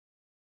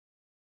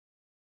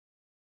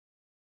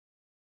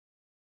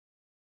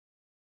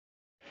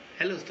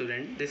Hello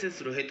student, this is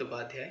Rohit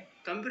Upadhyay,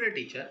 computer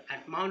teacher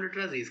at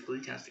MLZS School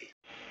Jhansi.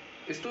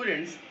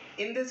 Students,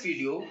 in this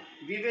video,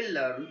 we will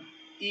learn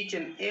each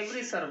and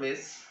every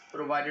service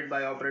provided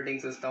by operating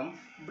system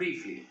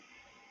briefly.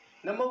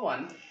 Number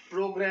 1,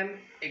 program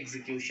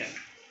execution.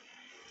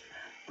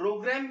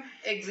 Program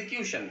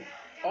execution.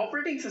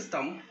 Operating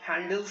system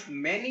handles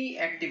many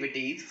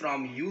activities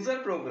from user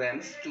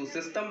programs to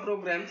system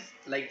programs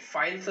like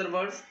file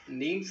servers,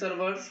 name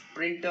servers,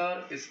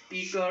 printer,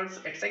 speakers,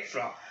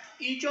 etc.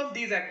 Each of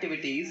these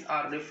activities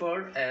are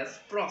referred as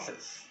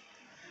process.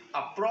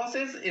 A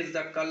process is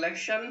the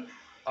collection,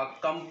 a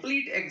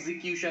complete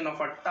execution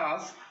of a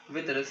task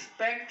with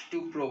respect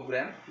to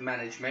program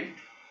management.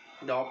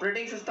 The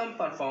operating system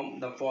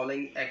performs the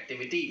following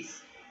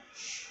activities: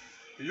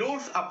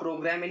 loads a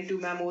program into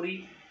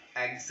memory,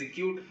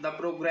 execute the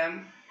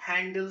program,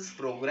 handles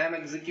program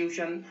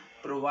execution,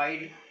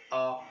 provide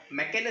a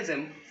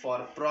mechanism for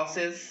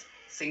process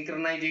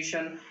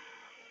synchronization,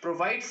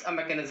 provides a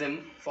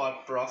mechanism for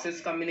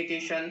process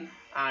communication,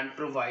 and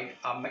provide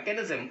a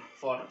mechanism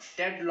for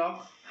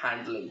deadlock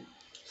handling.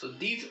 So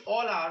these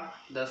all are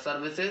the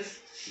services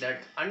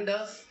that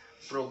under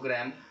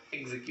program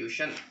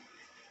execution.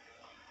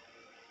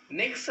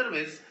 Next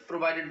service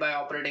provided by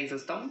operating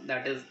system,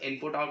 that is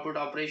input output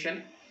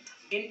operation.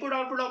 Input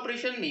output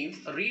operation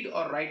means read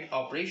or write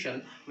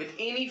operation with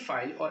any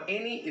file or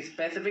any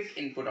specific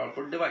input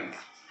output device.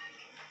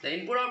 The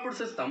input output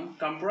system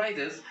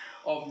comprises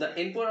of the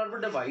input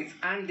output device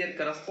and their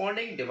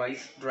corresponding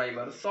device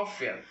driver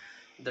software.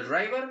 The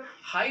driver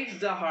hides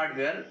the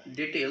hardware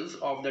details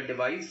of the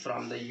device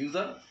from the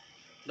user.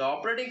 The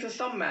operating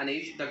system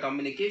manages the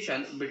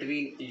communication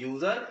between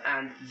user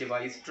and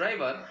device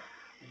driver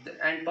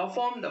and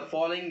perform the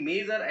following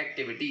major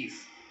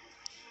activities,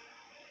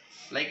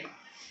 like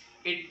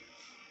it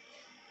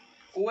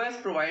OS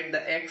provide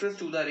the access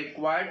to the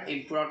required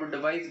input output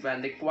device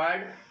when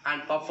required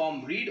and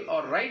perform read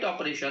or write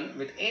operation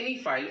with any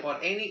file or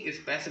any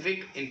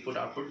specific input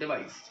output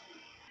device.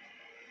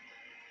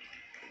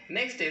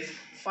 Next is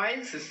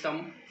file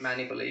system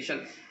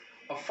manipulation.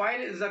 A file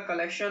is a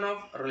collection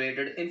of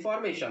related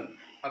information.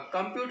 A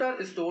computer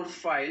stores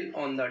file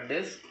on the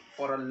disk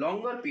for a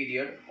longer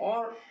period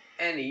or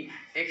any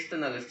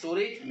external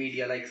storage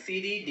media like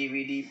CD,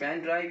 DVD,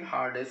 pen drive,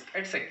 hard disk,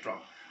 etc.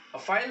 A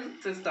file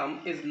system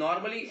is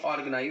normally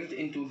organized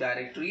into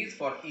directories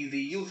for easy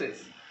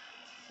uses.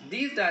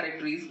 These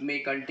directories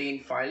may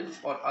contain files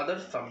or other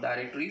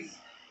subdirectories.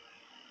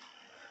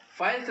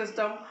 File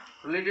system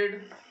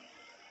related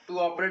to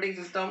operating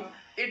system,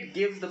 it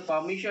gives the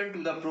permission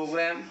to the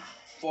program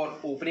for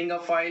opening a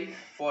file,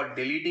 for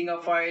deleting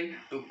a file,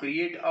 to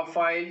create a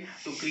file,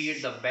 to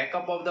create the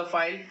backup of the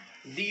file.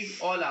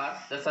 These all are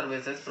the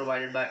services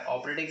provided by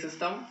operating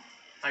system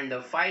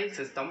under file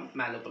system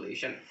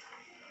manipulation.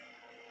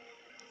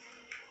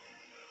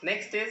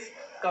 Next is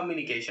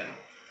communication.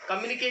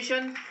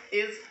 Communication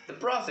is the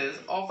process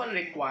often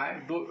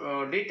require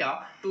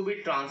data to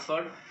be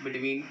transferred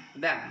between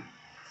them.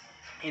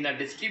 In a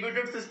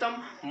distributed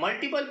system,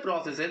 multiple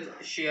processes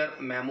share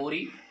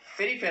memory,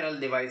 peripheral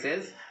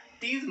devices.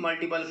 These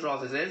multiple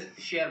processes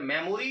share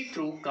memory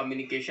through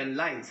communication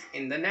lines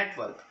in the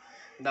network.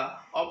 The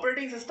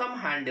operating system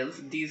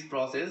handles these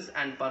processes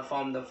and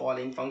perform the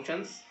following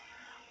functions.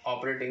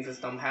 Operating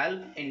system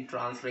help in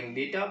transferring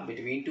data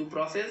between two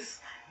processes,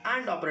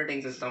 and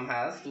operating system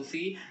has to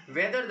see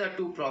whether the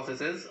two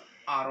processes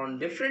are on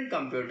different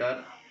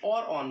computer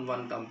or on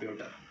one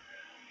computer.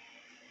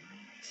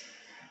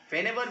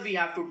 Whenever we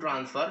have to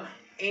transfer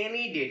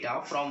any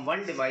data from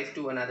one device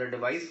to another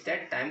device,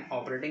 that time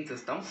operating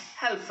system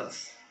helps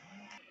us.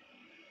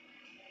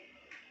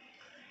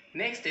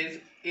 Next is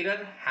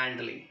error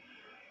handling.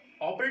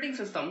 Operating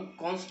system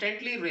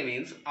constantly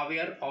remains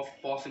aware of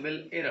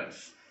possible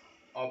errors.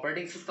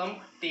 Operating system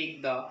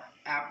take the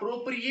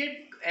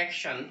appropriate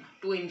action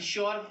to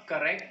ensure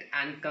correct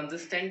and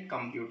consistent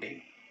computing.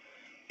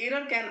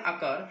 Error can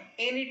occur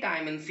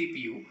anytime in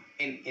CPU,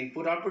 in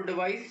input output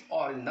device,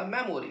 or in the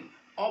memory.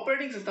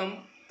 Operating system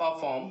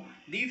perform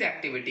these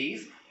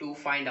activities to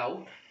find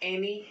out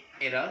any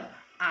error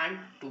and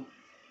to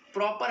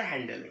proper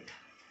handle it.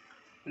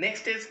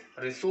 Next is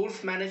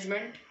resource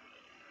management.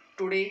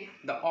 Today,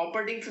 the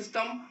operating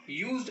system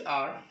used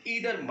are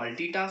either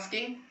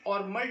multitasking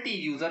or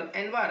multi-user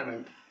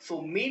environment. So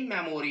main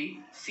memory,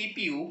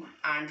 CPU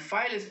and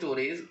file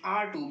storage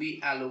are to be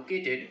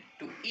allocated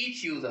to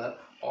each user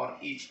or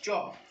each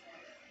job.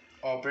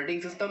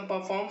 Operating system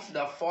performs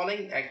the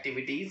following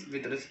activities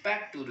with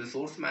respect to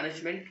resource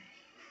management,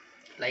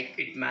 like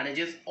it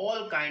manages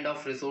all kind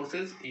of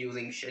resources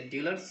using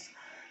schedulers.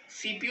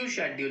 CPU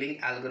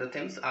scheduling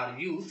algorithms are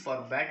used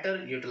for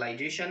better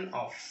utilization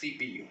of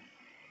CPU.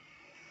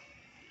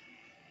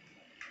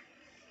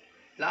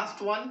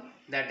 Last one,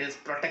 that is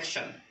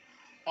protection.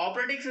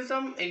 Operating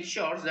system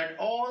ensures that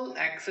all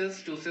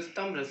access to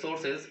system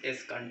resources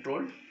is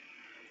controlled.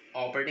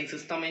 Operating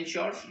system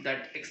ensures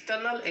that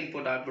external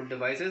input output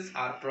devices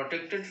are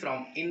protected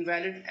from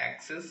invalid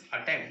access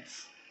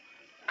attempts.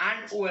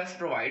 and OS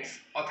provides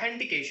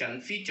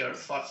authentication features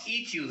for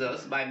each user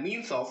by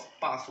means of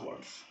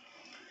passwords.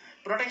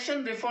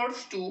 Protection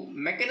refers to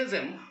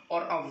mechanism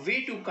or a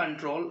way to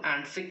control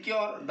and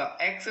secure the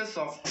access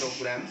of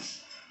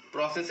programs,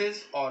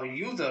 processes or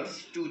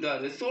users to the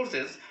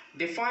resources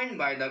defined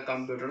by the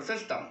computer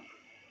system.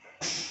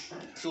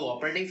 So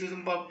operating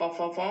system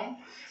perform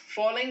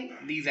following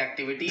these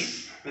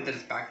activities with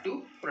respect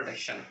to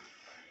protection.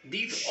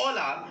 These all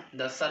are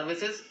the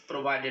services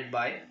provided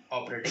by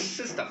operating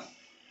system.